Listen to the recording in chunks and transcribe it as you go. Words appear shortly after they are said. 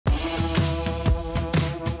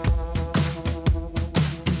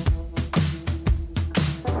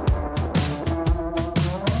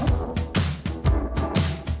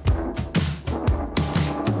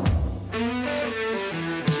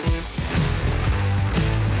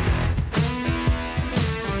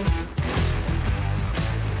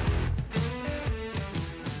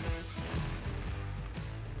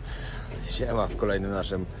Siema w kolejnym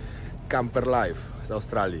naszym camper live z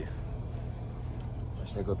Australii.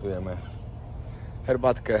 Właśnie gotujemy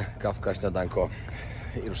herbatkę, kawka, śniadanko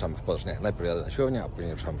i ruszamy w podróż. Nie, najpierw jadę na siłownię, a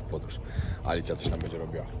później ruszamy w podróż. Alicja coś tam będzie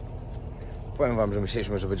robiła. Powiem wam, że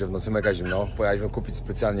myśleliśmy, że będzie w nocy mega zimno. Pojechaliśmy kupić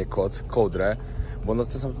specjalnie kołdrę, bo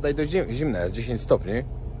noce są tutaj dość zimne, jest 10 stopni,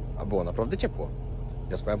 a było naprawdę ciepło.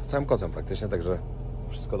 Ja spałem pod całym kocem praktycznie, także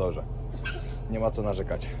wszystko dobrze. Nie ma co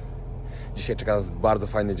narzekać. Dzisiaj czeka nas bardzo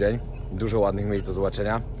fajny dzień, dużo ładnych miejsc do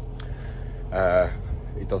zobaczenia.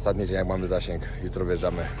 I to ostatni dzień, jak mamy zasięg. Jutro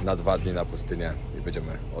wjeżdżamy na 2 dni na pustynię i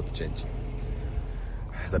będziemy odcięci.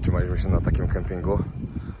 Zatrzymaliśmy się na takim kempingu.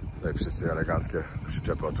 Tutaj wszyscy eleganckie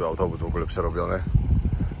przyczepy, a tu autobus w ogóle przerobiony.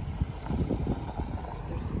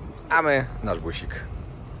 A my nasz busik.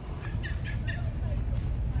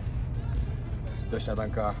 Do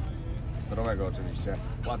śniadanka zdrowego oczywiście.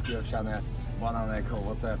 Płatki owsiane, bananek,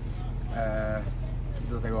 owoce.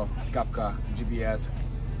 Do tego kawka GBS.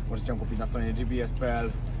 Możecie ją kupić na stronie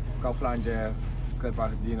GBS.pl, w Kauflandzie, w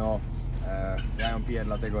sklepach Dino. Ja ją piję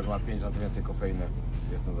dlatego, że ma 5 razy więcej kofeiny.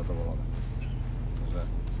 Jestem zadowolony. Także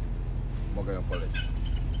mogę ją polecić.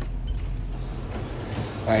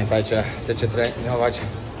 Pamiętajcie, chcecie trenować,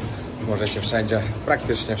 możecie wszędzie,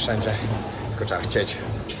 praktycznie wszędzie, tylko trzeba chcieć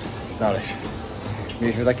i znaleźć.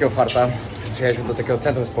 Mieliśmy takiego farta, że przyjechaliśmy do takiego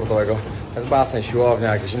centrum sportowego. To jest basen,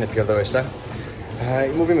 siłownia, jakieś inne pierdoły jeszcze.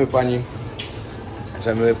 I mówimy pani,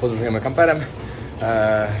 że my podróżujemy kamperem,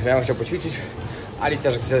 że ja bym chciał poćwiczyć,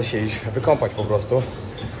 Alicja, że chce się iść wykąpać po prostu.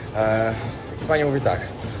 I pani mówi tak,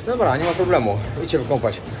 no dobra, nie ma problemu, idźcie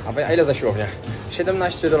wykąpać. A ile za siłownię?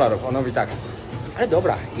 $17. Ona mówi tak, ale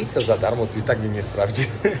dobra, idź co za darmo, tu i tak nikt nie sprawdzi.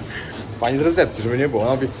 Pani z recepcji, żeby nie było.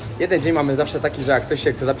 Ona mówi, jeden dzień mamy zawsze taki, że jak ktoś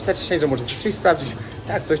się chce zapisać wcześniej, że może przyjść sprawdzić,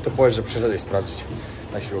 jak coś to powiesz, że przyszedłeś sprawdzić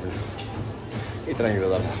na siłowni. I trening za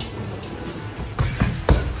darmo.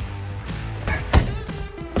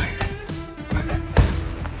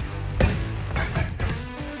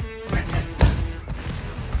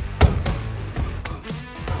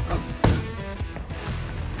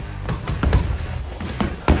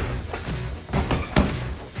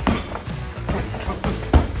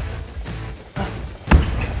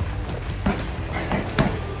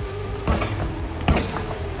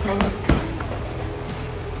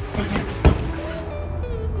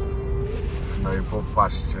 No i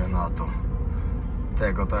popatrzcie na to.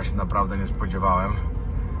 Tego to ja się naprawdę nie spodziewałem.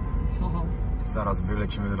 Zaraz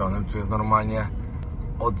wylecimy dronem. Tu jest normalnie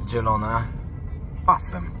oddzielone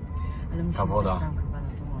pasem. Ale ta woda. Tam chyba na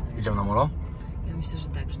to molo. Idziemy na molo? Ja myślę, że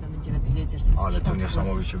tak, że tam będzie lepiej wiedzieć, co ale to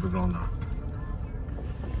niesamowicie wygląda.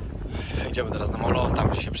 Idziemy teraz na molo, tam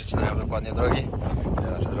gdzie się przecinają dokładnie drogi. Nie,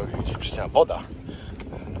 znaczy drogi, gdzie się przecina woda.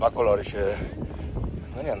 Dwa kolory się...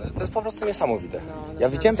 No nie, no to jest po prostu niesamowite. Ja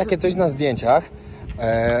widziałem takie coś na zdjęciach,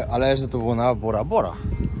 ale że to było na Bora Bora,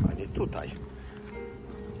 a nie tutaj.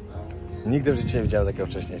 Nigdy w życiu nie widziałem takiego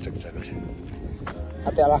wcześniej czegoś.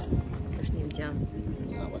 A ty, Ala? Też nie widziałam.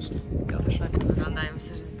 No właśnie, ja też. Tak wygląda, ja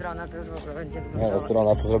myślę, że z drona to już w ogóle będzie wyglądało. Nie, z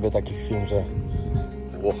drona to zrobię taki film, że...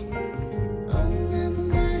 Ło.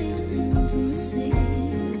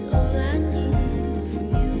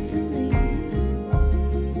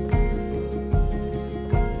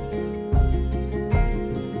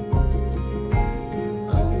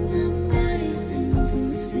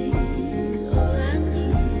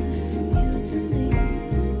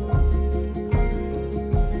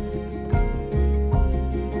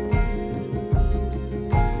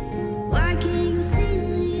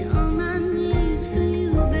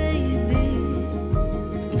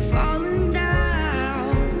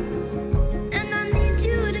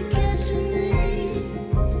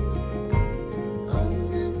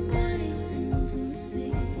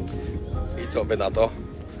 Co wy na to?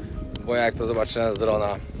 Bo jak to zobaczyłem z drona,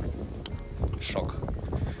 szok.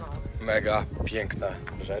 Mega piękna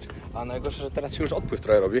rzecz. A najgorsze, że teraz się już odpływ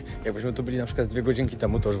trochę robi. Jakbyśmy tu byli na przykład 2 godzinki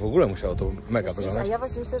temu, to już w ogóle musiało to mega wyglądać. A ja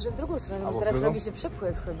właśnie myślę, że w drugą stronę, bo teraz robi się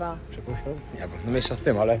przepływ chyba. Przepływ? Nie wiem, no mniejsza z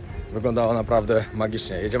tym, ale wyglądało naprawdę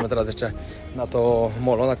magicznie. Jedziemy teraz jeszcze na to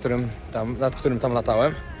molo, nad którym tam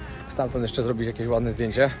latałem. Stamtąd jeszcze zrobić jakieś ładne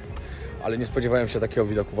zdjęcie, ale nie spodziewałem się takiego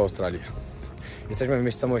widoku w Australii. Jesteśmy w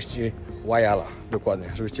miejscowości Whyalla, dokładnie,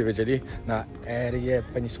 żebyście wiedzieli, na Eyre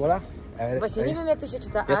Peninsula. Właśnie nie wiem, jak to się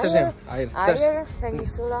czyta. Ja też nie wiem. Eyre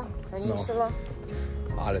Peninsula.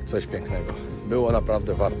 No. Ale coś pięknego. Było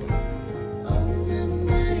naprawdę warto.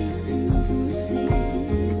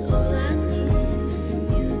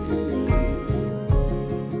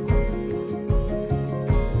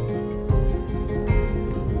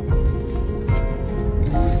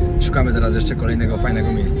 Szukamy teraz jeszcze kolejnego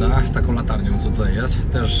fajnego miejsca z taką latarnią, co tutaj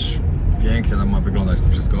jest. Też pięknie tam ma wyglądać to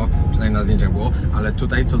wszystko, przynajmniej na zdjęciach było, ale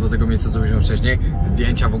tutaj co do tego miejsca, co byliśmy wcześniej,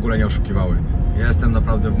 zdjęcia w ogóle nie oszukiwały. Ja jestem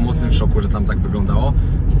naprawdę w mocnym szoku, że tam tak wyglądało.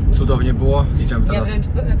 Cudownie było, idziemy teraz... Ja wręcz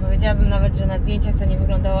powiedziałabym nawet, że na zdjęciach to nie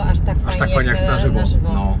wyglądało aż tak fajnie jak na żywo.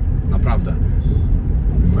 No, naprawdę.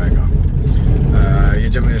 Mega.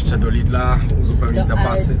 Jedziemy jeszcze do Lidla, uzupełnić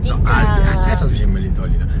zapasy. Do Aldika. Cały czas będziemy myli do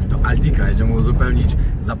Lidla. Do Aldika jedziemy uzupełnić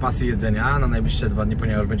zapasy jedzenia na najbliższe 2 dni,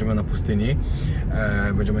 ponieważ będziemy na pustyni.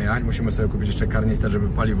 Będziemy jechać, musimy sobie kupić jeszcze karnister, żeby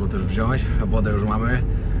paliwo też wziąć. Wodę już mamy.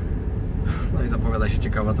 No i zapowiada się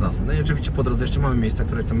ciekawa trasa. No i oczywiście po drodze jeszcze mamy miejsca,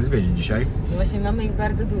 które chcemy zwiedzić dzisiaj. No właśnie mamy ich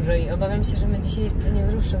bardzo dużo i obawiam się, że my dzisiaj jeszcze nie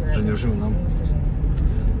wyruszymy. Że nie ruszymy, no. Myślę, że nie.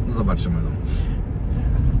 No zobaczymy, no.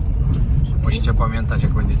 Musicie pamiętać,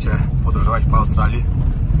 jak będziecie podróżować po Australii,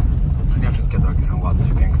 że nie wszystkie drogi są ładne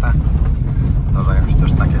i piękne. Zdarzają się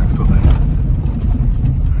też takie jak tutaj.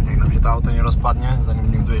 Jak nam się to auto nie rozpadnie,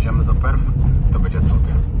 zanim nim dojedziemy do Perth, to będzie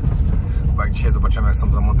cud. Bo jak dzisiaj zobaczymy, jak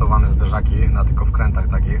są zamontowane zderzaki na tylko wkrętach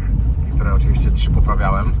takich, które oczywiście 3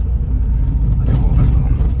 poprawiałem, to nie było wesoło.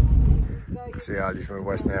 Przyjechaliśmy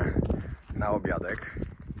właśnie na obiadek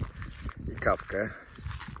i kawkę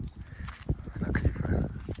na klifę.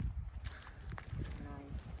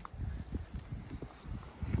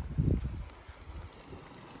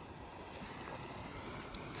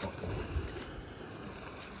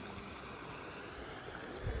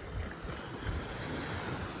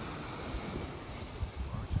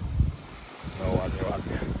 No ładnie,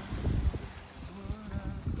 ładnie.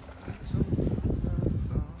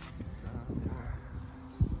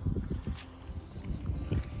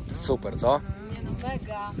 Super, co? Nie no,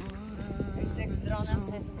 mega. Jeszcze jak z dronem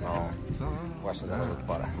sobie tu. No, właśnie zaraz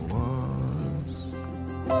odpalę.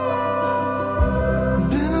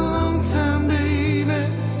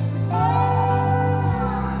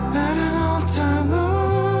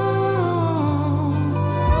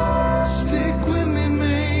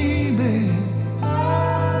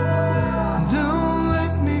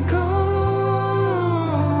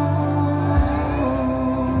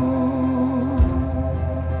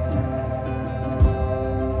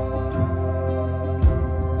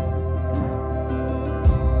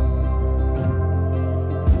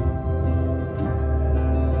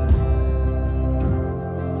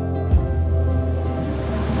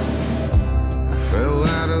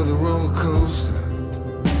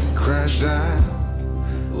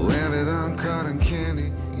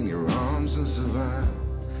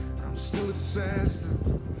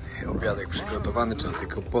 Obiadek przygotowany, trzeba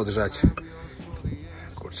tylko podgrzać.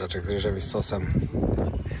 Kurczaczek z ryżem i sosem.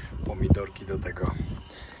 Pomidorki do tego.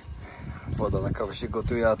 Woda na kawę się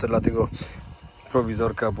gotuje, a to dlatego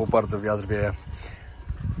prowizorka, bo bardzo wiatr wieje.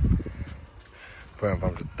 Powiem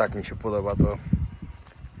wam, że tak mi się podoba to.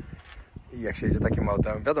 I jak się jedzie takim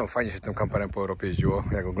autem, wiadomo, fajnie się tym kamperem po Europie jeździło.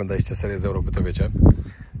 Jak oglądaliście serię z Europy, to wiecie.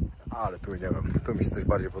 Ale tu nie wiem, tu mi się coś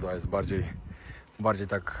bardziej podoba, jest bardziej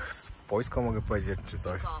tak swojsko mogę powiedzieć, czy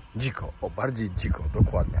coś. Dziko, o bardziej dziko,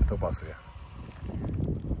 dokładnie, to pasuje.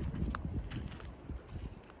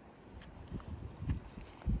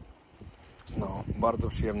 No, bardzo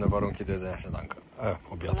przyjemne warunki do jedzenia śniadanka.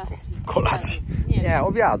 Obiadku. Kolacji. Nie,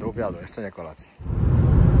 obiadu, jeszcze nie kolacji.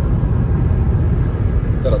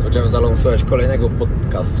 Teraz będziemy zaląsować kolejnego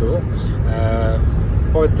podcastu.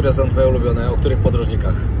 Powiedz, które są twoje ulubione, o których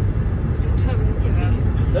podróżnikach? Nie wiem.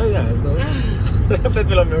 No nie, no. Przed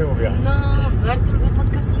chwilą mi mówiła. No, bardzo lubię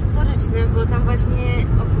podcast historyczny, bo tam właśnie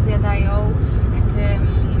opowiadają, czy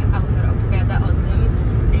autor opowiada o tym,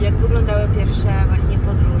 jak wyglądały pierwsze właśnie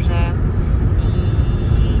podróże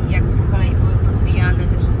i jak po kolei były podbijane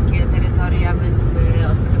te wszystkie terytoria, wyspy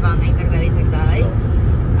odkrywane itd.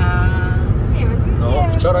 Nie wiem.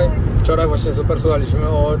 Wczoraj właśnie super słuchaliśmy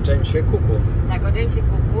o Jamesie Cooku. Tak, o Jamesie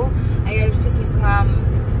Cooku, a ja już wcześniej słuchałam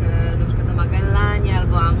tych, na przykład o Magellanie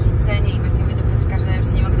albo o Amundsenie i właśnie mówię do Piotrka, że już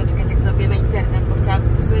się nie mogę doczekać, jak zrobimy internet, bo chciałam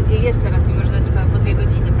posłuchać je jeszcze raz, mimo że trwały po 2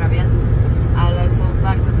 godziny prawie, ale są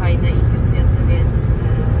bardzo fajne i interesujące, więc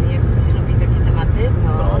jak ktoś lubi takie tematy,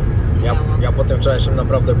 to śmiało. Ja po tym wczorajszym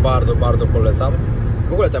naprawdę bardzo polecam.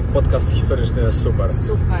 W ogóle ten podcast historyczny jest super.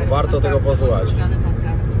 Warto tego posłuchać.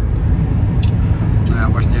 Podcast. No ja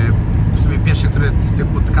właśnie w sumie pierwszy, który z tych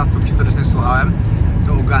podcastów historycznych słuchałem,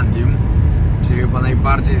 to o Gandim, czyli chyba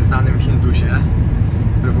najbardziej znanym Hindusie,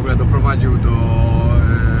 który w ogóle doprowadził do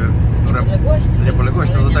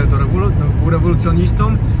niepodległości. Był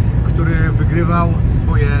rewolucjonistą, który wygrywał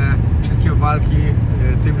swoje wszystkie walki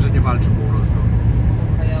tym, że nie walczył po prostu.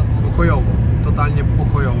 Pokojowo. Totalnie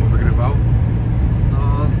pokojowo wygrywał.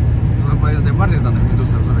 No chyba jest najbardziej znanym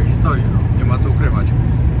Hindusem w sobie historii, no, nie ma co ukrywać.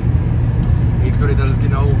 I który też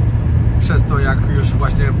zginął przez to, jak już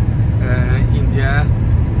właśnie Indie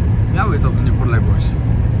miały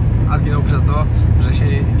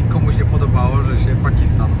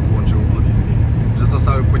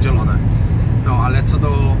podzielone. No, ale co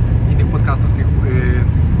do innych podcastów, tych,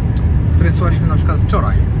 które słuchaliśmy na przykład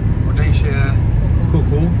wczoraj, o Jamesie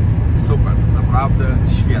Cooku, super, naprawdę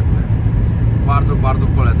świetny. Bardzo, bardzo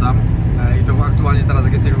polecam. I to aktualnie teraz,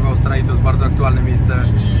 jak jesteśmy w Australii, to jest bardzo aktualne miejsce.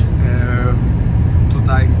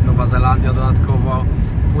 Tutaj Nowa Zelandia dodatkowo.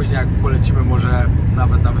 Później jak polecimy może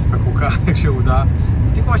nawet na wyspę Cooka, jak się uda.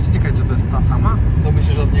 Tylko właśnie ciekawe, czy to jest ta sama? To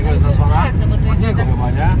myślisz, że od niego jest nazwana? Tak, no bo to jest, niego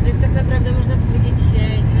chyba, nie? To jest tak naprawdę, można powiedzieć,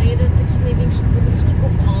 no jeden z takich największych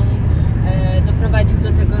podróżników. On doprowadził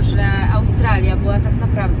do tego, że Australia była tak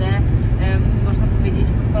naprawdę, można powiedzieć,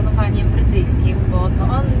 pod panowaniem brytyjskim, bo to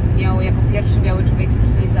on miał jako pierwszy biały człowiek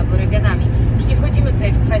styczność z aborygenami. Już nie wchodzimy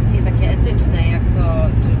tutaj w kwestie takie etyczne, jak to,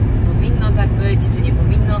 czy powinno tak być, czy nie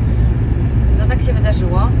powinno. No tak się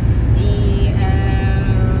wydarzyło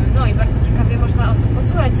no i bardzo ciekawie można o tym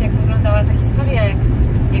posłuchać, jak wyglądała ta historia,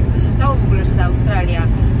 jak to się stało w ogóle, że ta Australia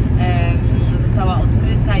została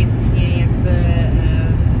odkryta i później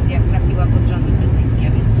jak trafiła pod rządy brytyjskie,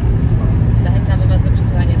 więc zachęcamy Was do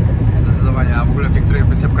przesłuchania tego podcastu. Zdecydowanie, a w ogóle w niektórych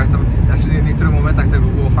wysepkach tam, znaczy w niektórych momentach tego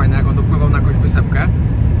było fajne, jak on dopływał na jakąś wysepkę,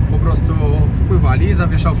 po prostu wpływali i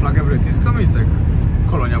zawieszał flagę brytyjską i cyk,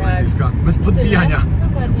 kolonia brytyjska, bez podbijania.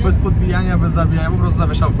 Bez podbijania, bez zabijania, po prostu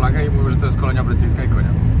zawieszał flagę i mówił, że to jest kolonia brytyjska i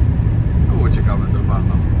koniec. To było ciekawe też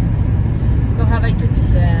bardzo. Tylko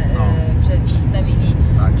Hawajczycy się przeciwstawili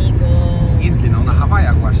i go... I zginął na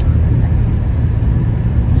Hawajach właśnie. Tak.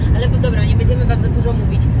 Ale dobra, nie będziemy Wam za dużo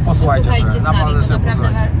mówić. Posłuchajcie sobie, sami, to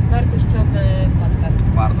naprawdę wartościowy podcast.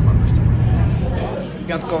 Bardzo wartościowy.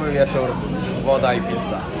 Piątkowy wieczór, woda i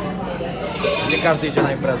pizza. Nie każdy idzie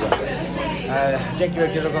na imprezę. Dzięki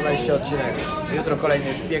wielkie, że oglądaliście odcinek. Jutro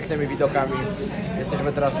kolejny z pięknymi widokami.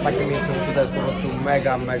 Jesteśmy teraz w takim miejscu, że tutaj jest po prostu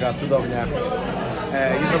mega, mega cudownie.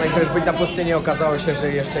 Jutro mieliśmy już być na pustyni, okazało się,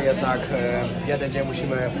 że jeszcze jednak jeden dzień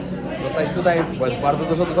musimy zostać tutaj, bo jest bardzo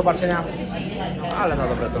dużo do zobaczenia, ale na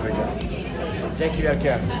dobre to wyjdzie. Dzięki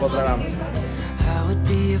wielkie, pozdrawiam.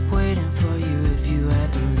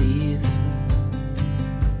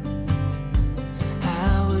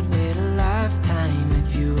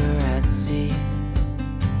 You were at sea.